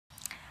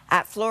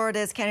At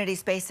Florida's Kennedy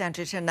Space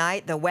Center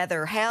tonight, the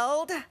weather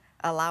held,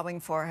 allowing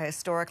for a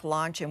historic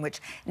launch in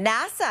which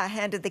NASA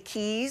handed the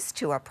keys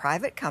to a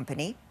private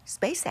company,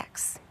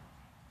 SpaceX.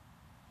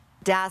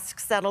 Dusk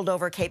settled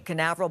over Cape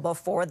Canaveral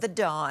before the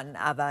dawn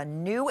of a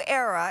new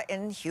era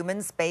in human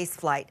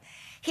spaceflight.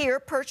 Here,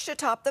 perched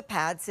atop the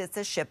pad, sits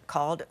a ship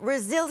called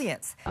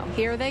Resilience.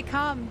 Here they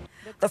come.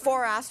 The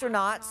 4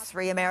 astronauts,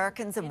 3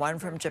 Americans and 1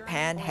 from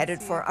Japan,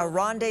 headed for a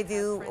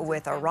rendezvous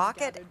with a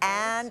rocket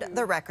and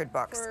the record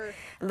books.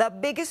 The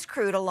biggest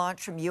crew to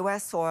launch from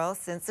U.S. soil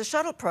since the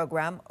shuttle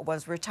program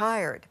was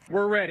retired.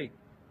 We're ready.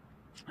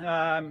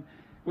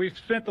 We've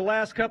spent the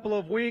last couple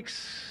of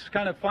weeks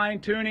kind of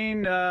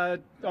fine-tuning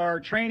our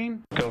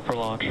training. Go for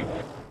launch.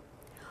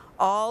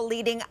 All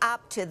leading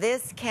up to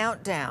this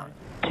countdown.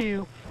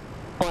 2,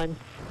 1,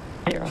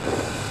 0.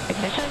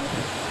 Ignition.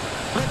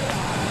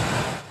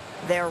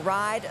 Their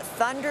ride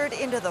thundered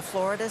into the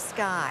Florida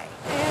sky.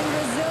 And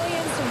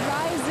Resilience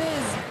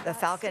rises. The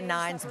Falcon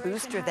 9's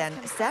booster then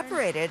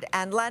separated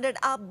and landed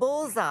a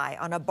bullseye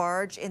on a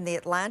barge in the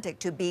Atlantic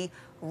to be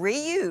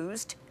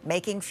reused,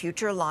 making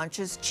future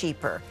launches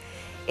cheaper.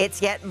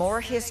 It's yet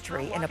more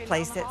history in a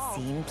place that's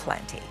seen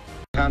plenty.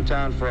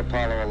 Countdown for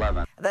Apollo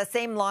 11. The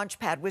same launch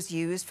pad was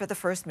used for the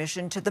first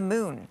mission to the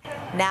moon.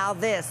 Now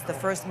this, the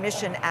first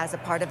mission as a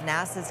part of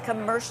NASA's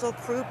commercial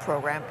crew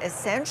program,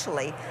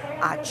 essentially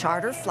a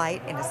charter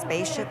flight in a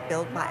spaceship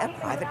built by a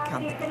private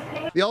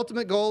company. The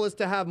ultimate goal is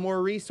to have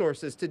more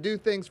resources to do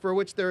things for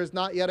which there is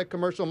not yet a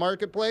commercial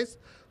marketplace,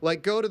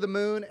 like go to the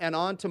moon and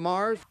on to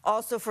Mars.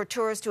 Also for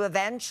tourists to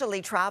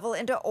eventually travel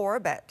into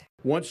orbit.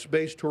 Once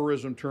space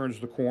tourism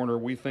turns the corner,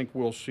 we think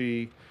we'll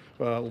see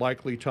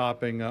likely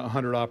topping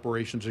 100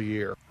 operations a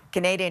year.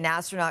 Canadian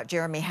astronaut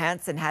Jeremy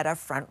Hansen had a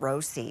front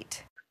row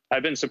seat.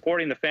 I've been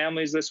supporting the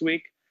families this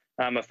week.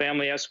 I'm a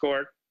family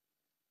escort.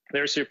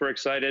 They're super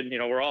excited. You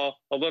know, we're all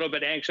a little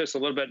bit anxious, a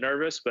little bit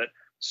nervous, but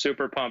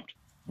super pumped.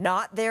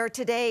 Not there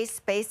today,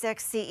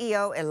 SpaceX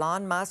CEO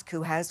Elon Musk,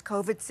 who has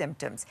COVID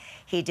symptoms.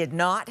 He did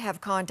not have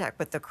contact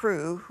with the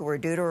crew, who are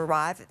due to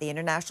arrive at the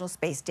International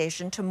Space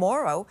Station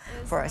tomorrow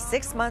for a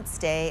 6-month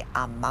stay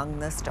among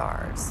the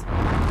stars.